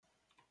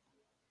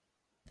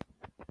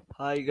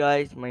Hi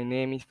guys, my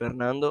name is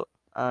Fernando,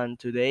 and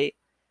today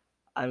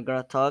I'm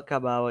gonna talk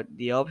about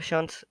the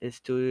options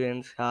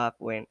students have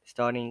when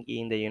studying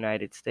in the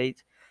United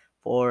States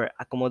for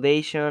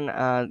accommodation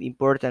and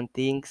important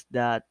things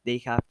that they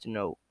have to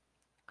know.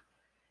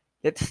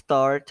 Let's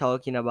start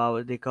talking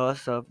about the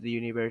cost of the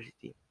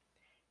university.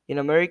 In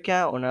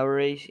America, on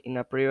average, in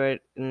a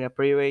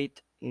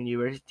private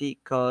university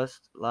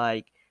costs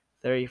like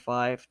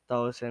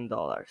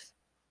 $35,000.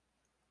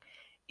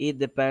 It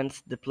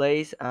depends the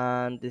place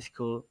and the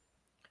school.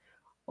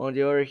 On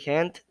the other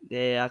hand,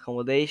 the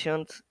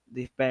accommodations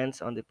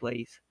depends on the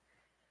place.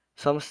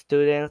 Some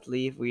students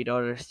live with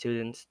other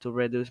students to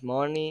reduce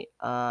money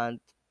and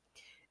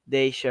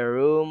they share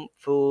room,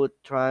 food,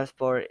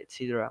 transport,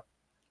 etc.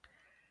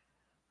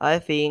 I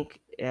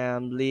think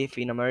live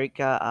in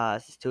America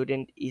as a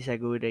student is a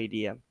good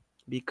idea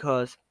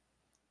because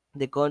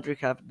the country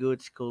have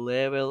good school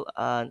level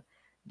and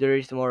there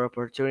is more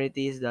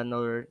opportunities than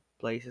other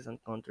places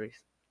and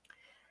countries.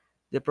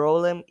 The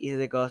problem is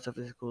the cost of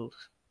the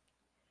schools.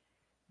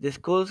 The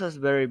schools are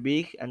very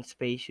big and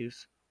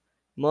spacious.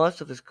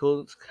 Most of the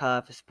schools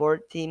have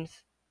sport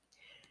teams.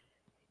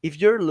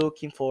 If you're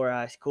looking for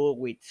a school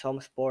with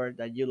some sport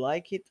that you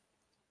like it,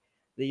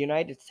 the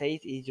United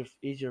States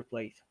is your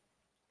place.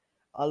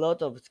 A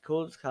lot of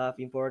schools have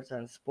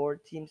important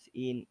sport teams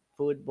in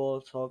football,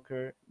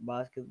 soccer,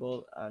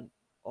 basketball, and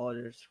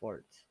other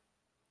sports.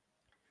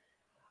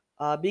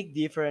 A big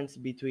difference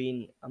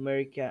between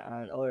America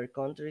and other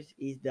countries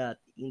is that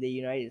in the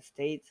United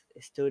States,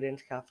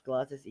 students have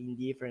classes in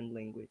different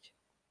language.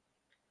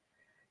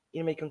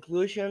 In my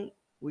conclusion,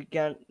 we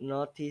can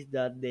notice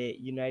that the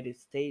United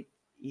States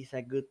is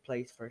a good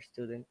place for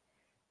students,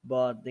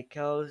 but the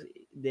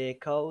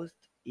cost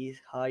is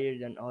higher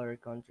than other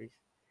countries,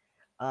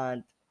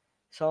 and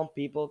some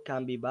people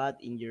can be bad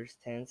in your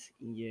stance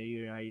in the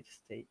United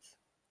States.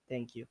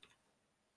 Thank you.